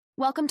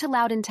Welcome to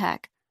Loud in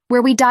Tech,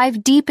 where we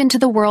dive deep into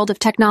the world of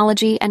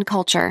technology and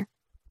culture.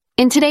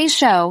 In today's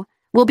show,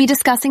 we'll be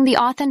discussing the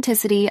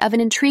authenticity of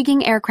an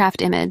intriguing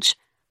aircraft image,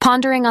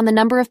 pondering on the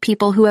number of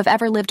people who have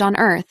ever lived on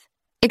Earth,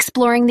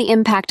 exploring the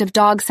impact of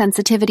dog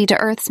sensitivity to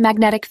Earth's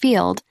magnetic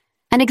field,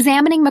 and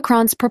examining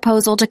Macron's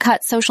proposal to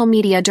cut social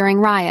media during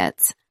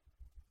riots.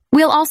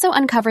 We'll also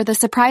uncover the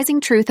surprising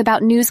truth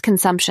about news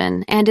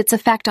consumption and its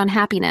effect on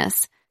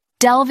happiness,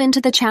 delve into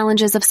the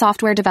challenges of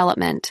software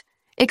development,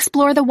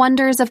 explore the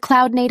wonders of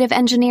cloud-native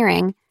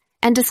engineering,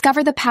 and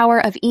discover the power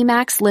of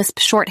Emacs Lisp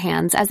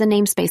shorthands as a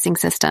namespacing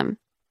system.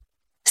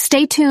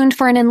 Stay tuned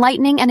for an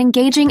enlightening and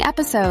engaging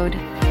episode.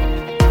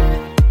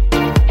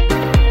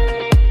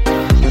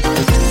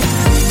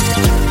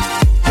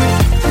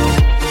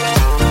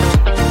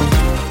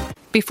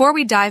 Before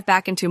we dive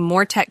back into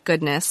more tech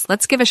goodness,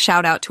 let's give a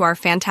shout out to our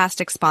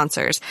fantastic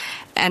sponsors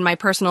and my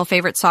personal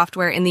favorite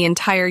software in the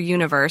entire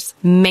universe,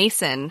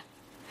 Mason.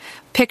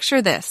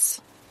 Picture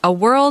this. A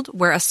world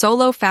where a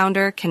solo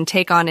founder can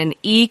take on an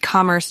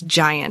e-commerce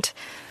giant.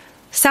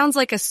 Sounds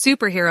like a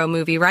superhero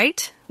movie,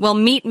 right? Well,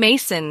 meet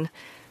Mason.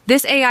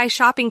 This AI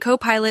shopping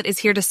co-pilot is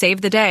here to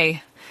save the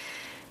day.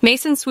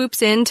 Mason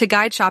swoops in to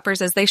guide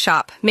shoppers as they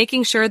shop,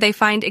 making sure they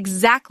find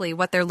exactly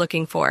what they're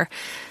looking for.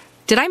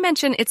 Did I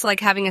mention it's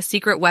like having a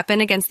secret weapon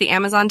against the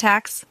Amazon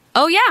tax?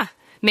 Oh yeah!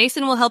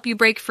 Mason will help you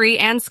break free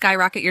and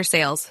skyrocket your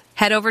sales.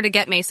 Head over to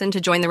Get Mason to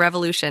join the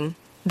revolution.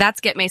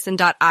 That's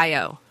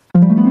getmason.io.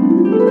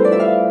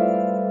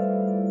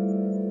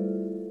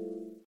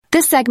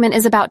 This segment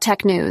is about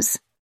tech news.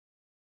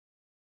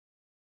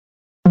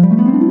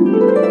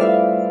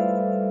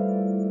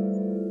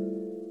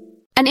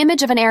 An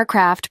image of an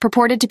aircraft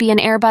purported to be an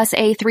Airbus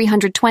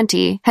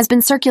A320 has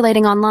been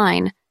circulating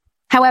online.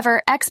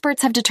 However,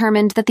 experts have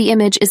determined that the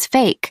image is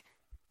fake.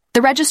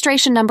 The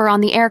registration number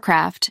on the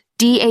aircraft,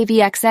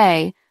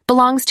 DAVXA,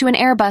 belongs to an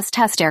Airbus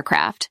test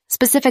aircraft,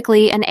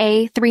 specifically an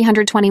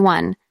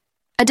A321.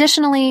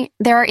 Additionally,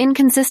 there are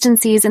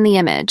inconsistencies in the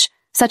image,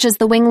 such as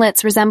the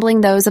winglets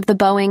resembling those of the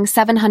Boeing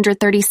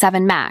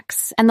 737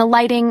 MAX and the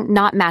lighting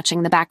not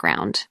matching the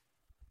background.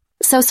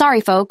 So sorry,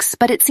 folks,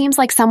 but it seems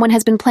like someone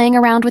has been playing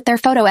around with their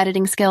photo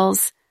editing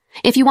skills.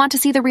 If you want to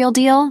see the real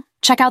deal,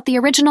 check out the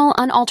original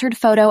unaltered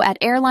photo at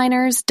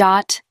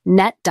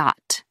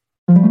airliners.net.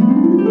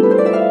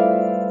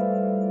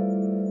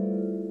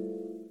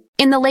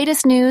 In the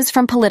latest news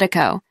from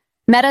Politico,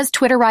 Meta's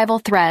Twitter rival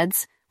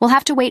Threads will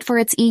have to wait for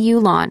its EU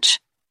launch.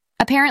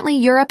 Apparently,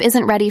 Europe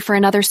isn't ready for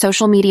another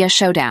social media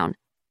showdown.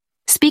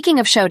 Speaking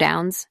of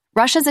showdowns,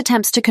 Russia's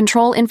attempts to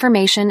control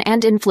information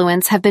and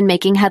influence have been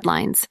making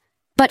headlines.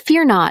 But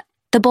fear not,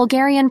 the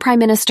Bulgarian Prime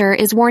Minister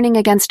is warning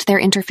against their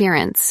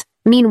interference.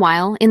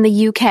 Meanwhile, in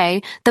the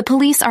UK, the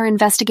police are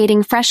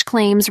investigating fresh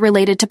claims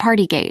related to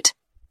Partygate.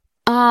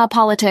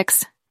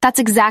 Politics. That's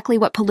exactly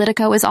what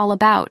Politico is all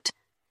about.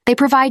 They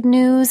provide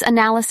news,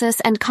 analysis,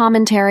 and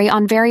commentary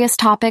on various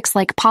topics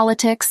like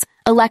politics,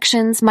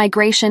 elections,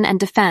 migration, and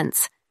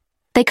defense.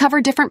 They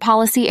cover different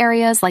policy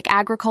areas like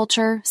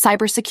agriculture,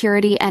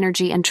 cybersecurity,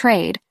 energy, and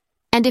trade.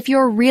 And if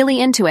you're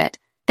really into it,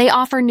 they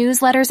offer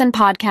newsletters and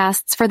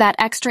podcasts for that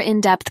extra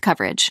in-depth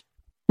coverage.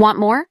 Want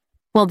more?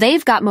 Well,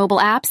 they've got mobile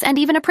apps and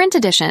even a print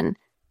edition.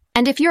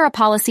 And if you're a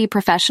policy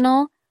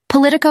professional,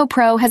 Politico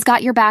Pro has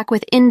got your back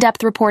with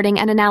in-depth reporting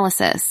and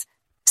analysis.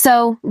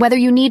 So, whether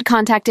you need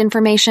contact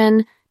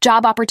information,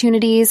 job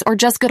opportunities, or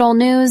just good old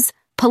news,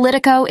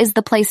 Politico is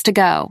the place to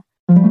go.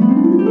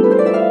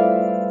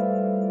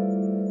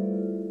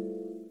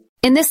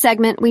 In this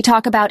segment, we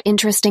talk about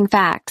interesting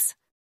facts.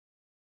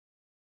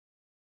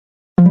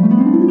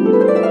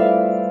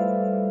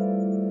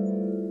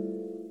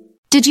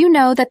 Did you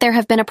know that there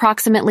have been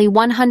approximately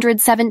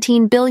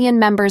 117 billion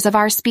members of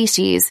our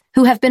species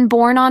who have been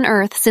born on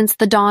Earth since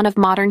the dawn of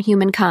modern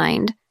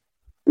humankind?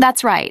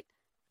 That's right.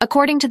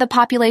 According to the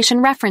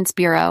Population Reference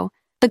Bureau,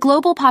 the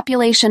global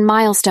population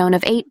milestone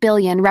of 8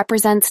 billion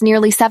represents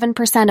nearly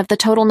 7% of the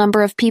total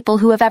number of people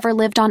who have ever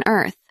lived on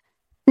Earth.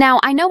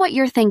 Now, I know what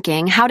you're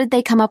thinking. How did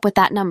they come up with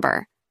that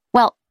number?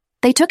 Well,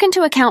 they took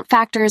into account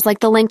factors like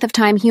the length of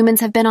time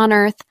humans have been on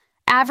Earth,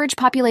 average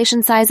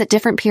population size at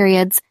different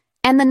periods,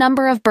 and the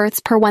number of births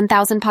per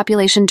 1,000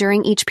 population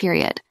during each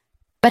period.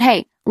 But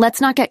hey,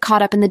 let's not get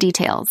caught up in the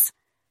details.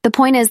 The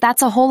point is,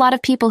 that's a whole lot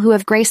of people who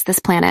have graced this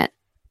planet.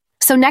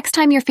 So next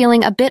time you're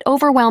feeling a bit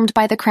overwhelmed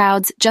by the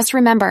crowds, just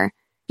remember,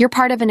 you're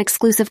part of an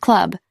exclusive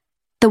club,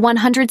 the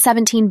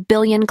 117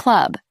 billion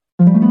club.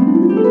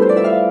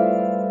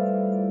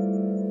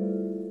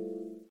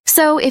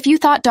 So if you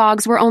thought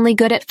dogs were only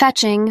good at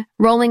fetching,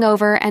 rolling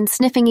over, and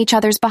sniffing each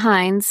other's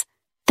behinds,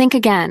 think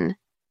again.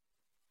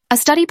 A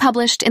study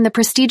published in the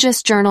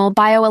prestigious journal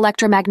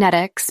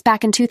Bioelectromagnetics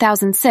back in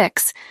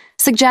 2006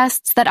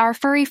 suggests that our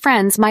furry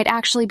friends might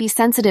actually be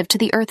sensitive to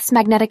the Earth's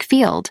magnetic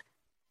field.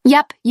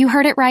 Yep, you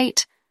heard it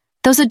right.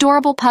 Those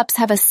adorable pups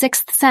have a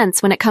sixth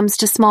sense when it comes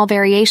to small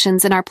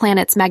variations in our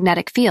planet's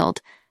magnetic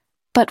field.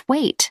 But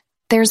wait,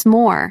 there's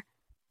more.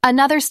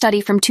 Another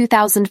study from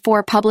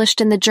 2004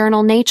 published in the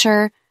journal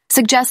Nature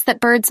suggests that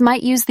birds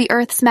might use the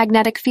Earth's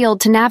magnetic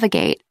field to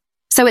navigate.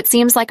 So it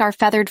seems like our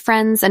feathered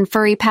friends and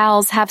furry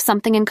pals have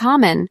something in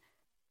common.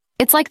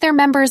 It's like they're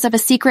members of a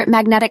secret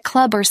magnetic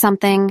club or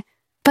something,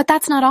 but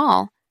that's not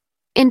all.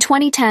 In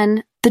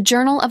 2010, the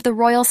Journal of the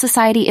Royal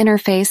Society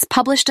Interface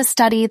published a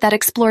study that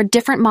explored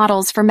different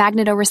models for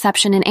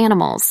magnetoreception in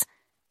animals.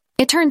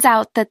 It turns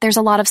out that there's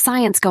a lot of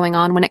science going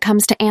on when it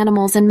comes to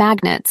animals and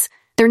magnets.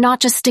 They're not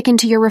just sticking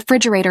to your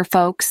refrigerator,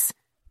 folks.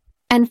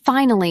 And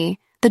finally,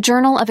 the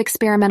Journal of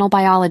Experimental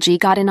Biology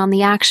got in on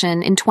the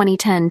action in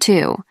 2010,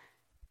 too.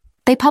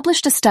 They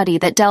published a study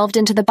that delved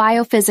into the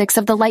biophysics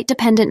of the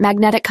light-dependent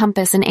magnetic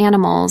compass in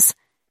animals.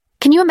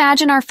 Can you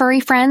imagine our furry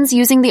friends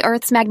using the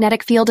Earth's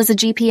magnetic field as a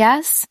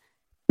GPS?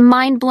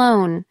 Mind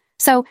blown.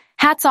 So,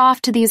 hats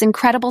off to these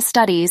incredible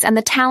studies and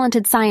the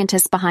talented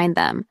scientists behind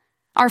them.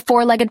 Our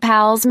four-legged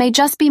pals may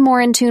just be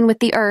more in tune with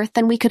the Earth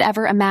than we could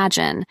ever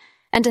imagine.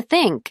 And to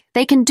think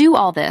they can do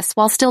all this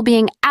while still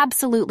being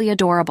absolutely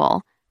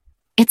adorable.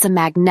 It's a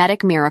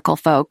magnetic miracle,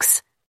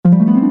 folks.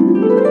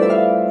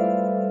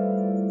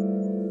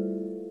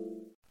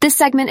 This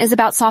segment is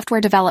about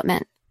software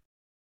development.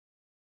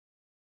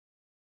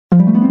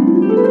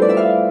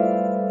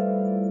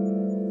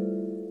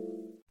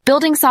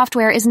 Building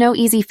software is no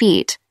easy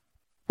feat.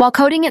 While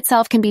coding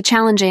itself can be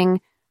challenging,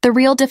 the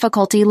real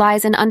difficulty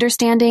lies in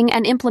understanding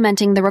and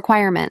implementing the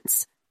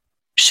requirements.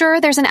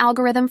 Sure, there's an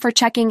algorithm for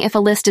checking if a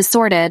list is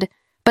sorted,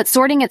 but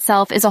sorting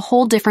itself is a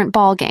whole different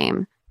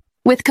ballgame.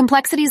 With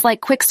complexities like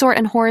quicksort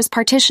and Hoaxes'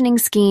 partitioning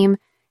scheme,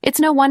 it's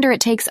no wonder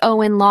it takes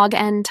O in log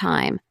n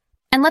time.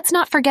 And let's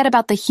not forget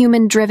about the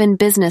human-driven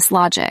business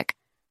logic,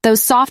 those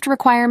soft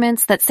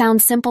requirements that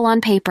sound simple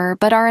on paper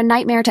but are a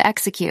nightmare to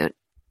execute.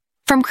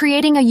 From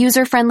creating a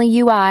user-friendly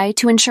UI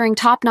to ensuring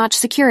top-notch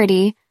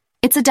security,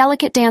 it's a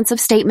delicate dance of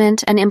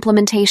statement and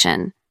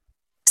implementation.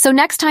 So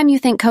next time you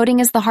think coding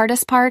is the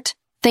hardest part,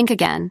 think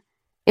again.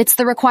 It's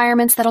the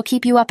requirements that'll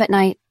keep you up at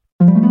night.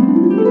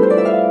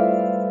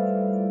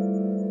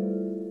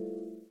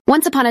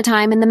 Once upon a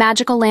time in the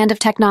magical land of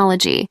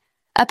technology,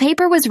 a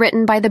paper was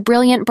written by the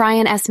brilliant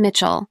Brian S.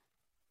 Mitchell.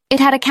 It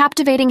had a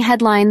captivating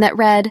headline that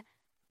read,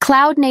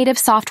 Cloud Native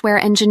Software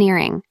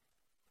Engineering.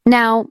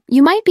 Now,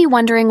 you might be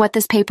wondering what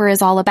this paper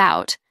is all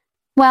about.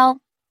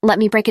 Well, let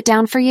me break it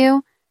down for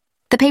you.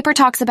 The paper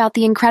talks about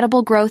the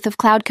incredible growth of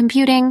cloud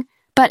computing,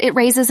 but it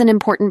raises an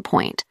important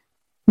point.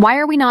 Why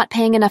are we not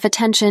paying enough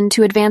attention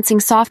to advancing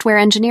software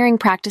engineering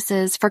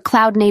practices for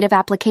cloud-native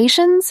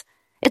applications?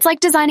 It's like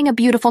designing a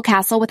beautiful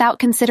castle without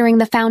considering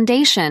the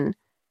foundation.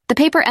 The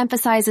paper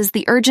emphasizes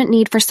the urgent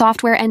need for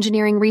software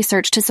engineering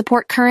research to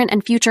support current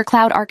and future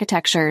cloud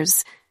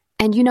architectures.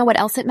 And you know what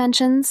else it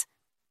mentions?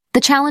 The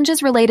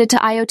challenges related to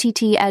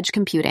IoT edge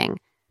computing.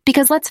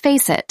 Because let's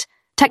face it,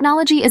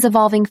 technology is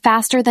evolving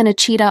faster than a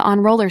cheetah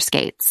on roller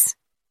skates.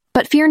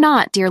 But fear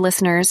not, dear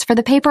listeners, for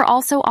the paper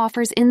also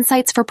offers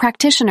insights for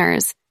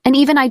practitioners and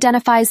even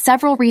identifies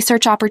several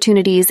research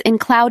opportunities in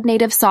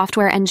cloud-native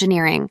software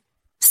engineering.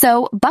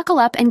 So, buckle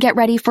up and get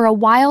ready for a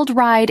wild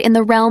ride in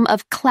the realm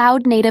of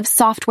cloud-native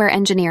software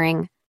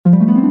engineering.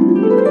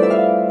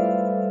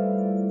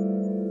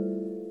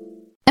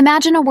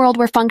 Imagine a world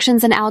where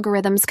functions and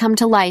algorithms come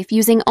to life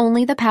using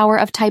only the power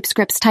of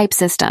TypeScript's type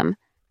system.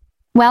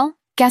 Well,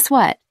 guess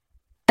what?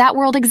 That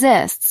world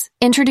exists,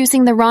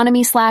 introducing the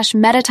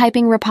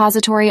Ronomy/metatyping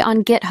repository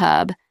on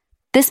GitHub.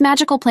 This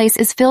magical place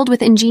is filled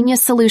with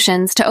ingenious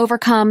solutions to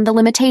overcome the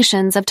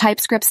limitations of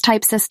TypeScript's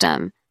type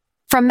system.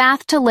 From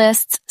math to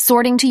lists,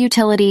 sorting to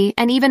utility,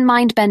 and even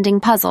mind-bending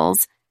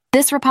puzzles,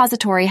 this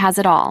repository has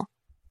it all.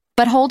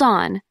 But hold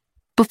on.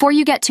 Before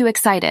you get too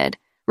excited,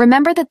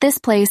 remember that this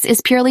place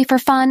is purely for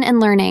fun and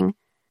learning,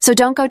 so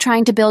don't go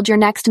trying to build your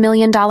next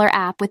million-dollar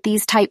app with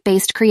these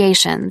type-based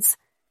creations.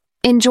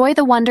 Enjoy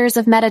the wonders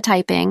of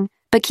metatyping,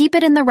 but keep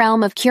it in the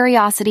realm of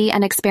curiosity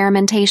and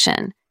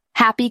experimentation.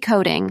 Happy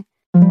coding.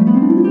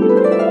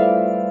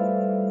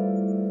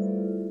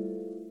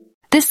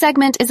 This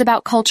segment is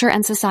about culture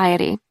and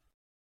society.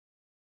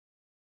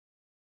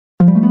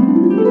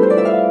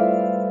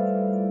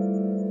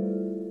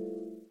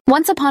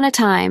 Once upon a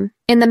time,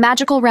 in the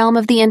magical realm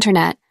of the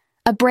internet,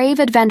 a brave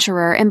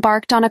adventurer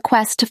embarked on a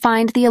quest to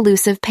find the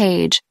elusive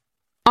page.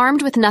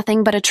 Armed with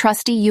nothing but a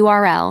trusty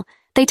URL,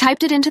 they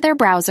typed it into their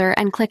browser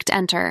and clicked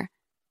enter.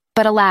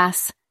 But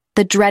alas,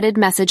 the dreaded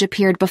message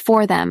appeared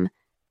before them,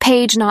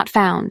 page not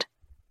found.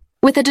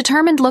 With a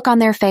determined look on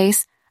their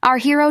face, our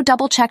hero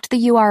double-checked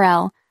the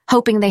URL,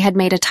 hoping they had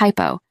made a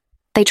typo.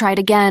 They tried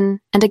again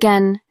and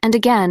again and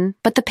again,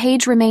 but the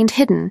page remained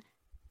hidden.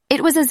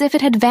 It was as if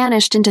it had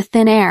vanished into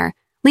thin air,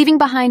 leaving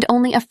behind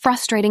only a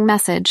frustrating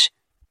message.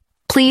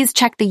 Please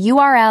check the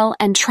URL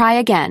and try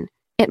again,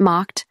 it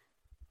mocked.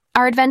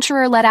 Our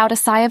adventurer let out a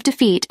sigh of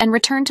defeat and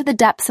returned to the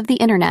depths of the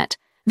internet,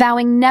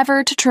 vowing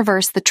never to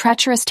traverse the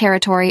treacherous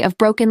territory of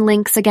broken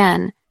links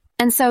again.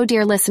 And so,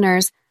 dear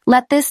listeners,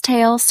 let this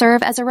tale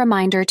serve as a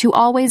reminder to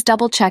always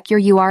double-check your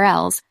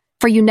URLs,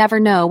 for you never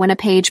know when a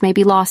page may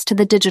be lost to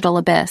the digital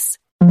abyss.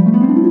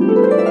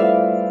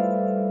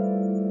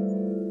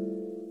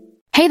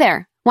 Hey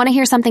there, want to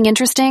hear something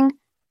interesting?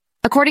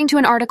 According to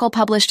an article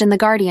published in The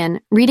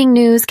Guardian, reading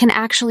news can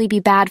actually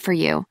be bad for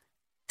you.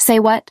 Say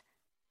what?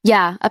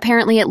 Yeah,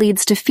 apparently it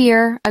leads to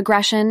fear,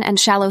 aggression, and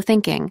shallow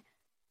thinking.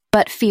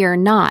 But fear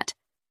not.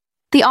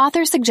 The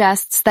author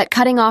suggests that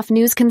cutting off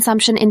news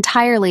consumption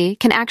entirely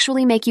can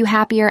actually make you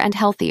happier and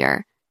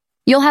healthier.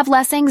 You'll have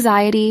less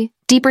anxiety,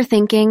 deeper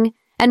thinking,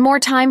 and more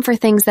time for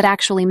things that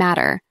actually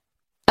matter.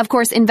 Of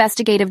course,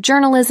 investigative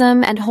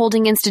journalism and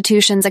holding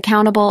institutions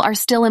accountable are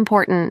still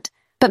important,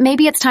 but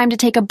maybe it's time to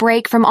take a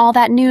break from all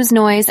that news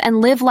noise and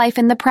live life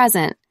in the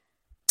present.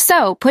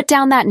 So, put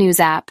down that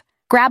news app,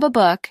 grab a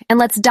book, and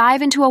let's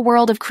dive into a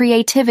world of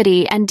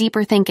creativity and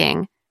deeper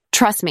thinking.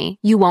 Trust me,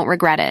 you won't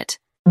regret it.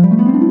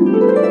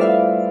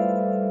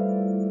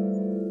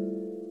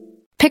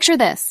 Picture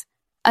this: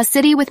 a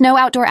city with no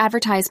outdoor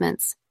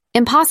advertisements.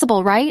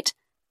 Impossible, right?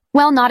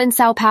 Well, not in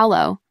Sao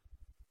Paulo.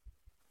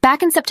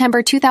 Back in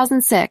September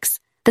 2006,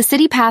 the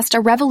city passed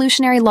a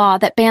revolutionary law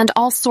that banned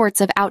all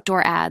sorts of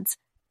outdoor ads.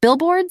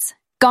 Billboards?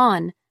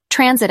 Gone.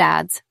 Transit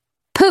ads?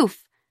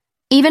 Poof!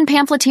 Even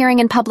pamphleteering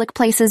in public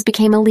places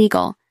became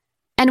illegal.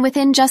 And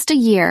within just a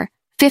year,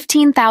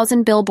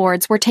 15,000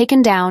 billboards were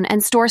taken down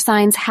and store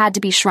signs had to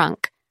be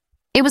shrunk.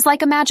 It was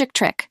like a magic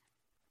trick.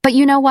 But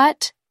you know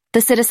what?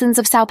 The citizens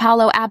of Sao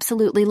Paulo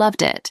absolutely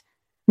loved it.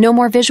 No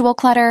more visual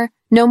clutter,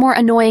 no more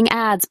annoying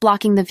ads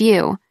blocking the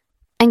view.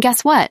 And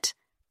guess what?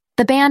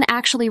 The ban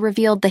actually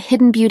revealed the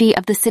hidden beauty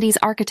of the city's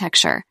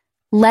architecture.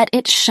 Let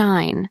it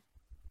shine.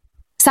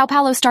 Sao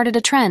Paulo started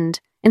a trend,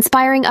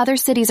 inspiring other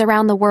cities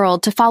around the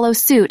world to follow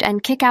suit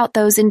and kick out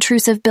those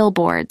intrusive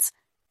billboards.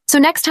 So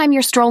next time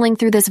you're strolling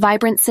through this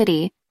vibrant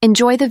city,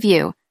 enjoy the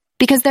view,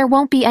 because there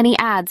won't be any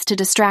ads to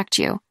distract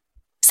you.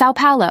 Sao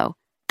Paulo,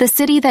 the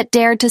city that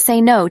dared to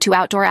say no to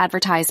outdoor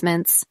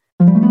advertisements.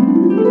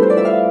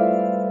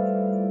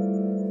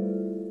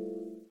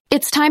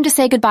 It's time to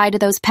say goodbye to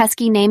those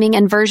pesky naming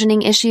and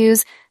versioning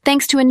issues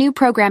thanks to a new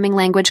programming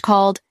language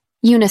called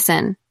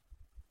Unison.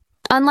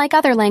 Unlike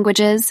other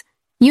languages,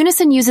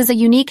 Unison uses a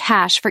unique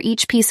hash for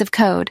each piece of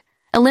code,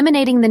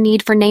 eliminating the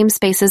need for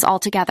namespaces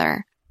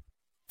altogether.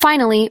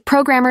 Finally,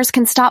 programmers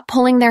can stop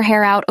pulling their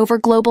hair out over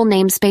global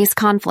namespace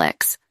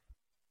conflicts.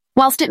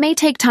 Whilst it may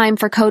take time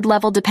for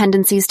code-level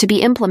dependencies to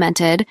be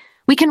implemented,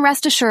 we can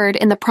rest assured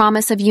in the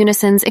promise of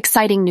Unison's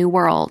exciting new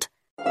world.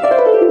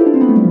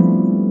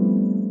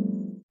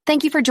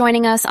 Thank you for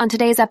joining us on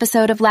today's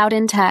episode of Loud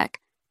in Tech.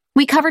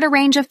 We covered a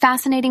range of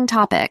fascinating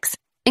topics,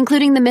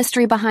 including the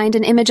mystery behind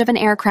an image of an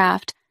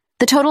aircraft,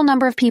 the total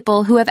number of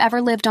people who have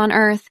ever lived on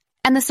Earth,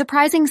 and the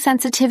surprising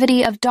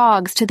sensitivity of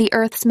dogs to the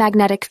Earth's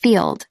magnetic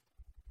field.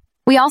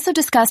 We also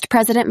discussed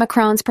President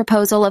Macron's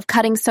proposal of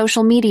cutting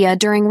social media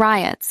during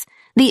riots,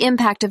 the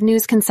impact of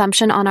news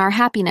consumption on our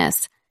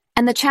happiness,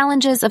 and the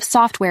challenges of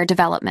software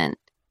development.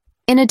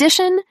 In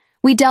addition,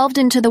 we delved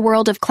into the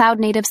world of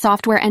cloud-native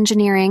software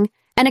engineering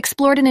and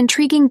explored an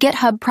intriguing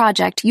GitHub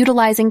project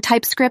utilizing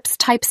TypeScript's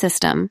type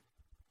system.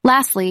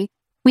 Lastly,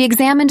 we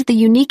examined the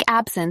unique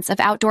absence of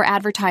outdoor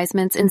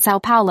advertisements in Sao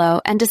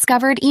Paulo and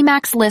discovered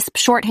Emacs Lisp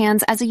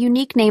shorthands as a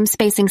unique name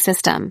spacing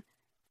system.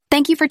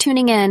 Thank you for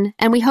tuning in,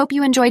 and we hope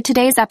you enjoyed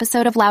today's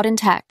episode of Loud in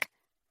Tech.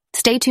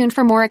 Stay tuned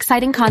for more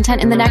exciting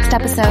content in the next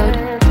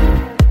episode.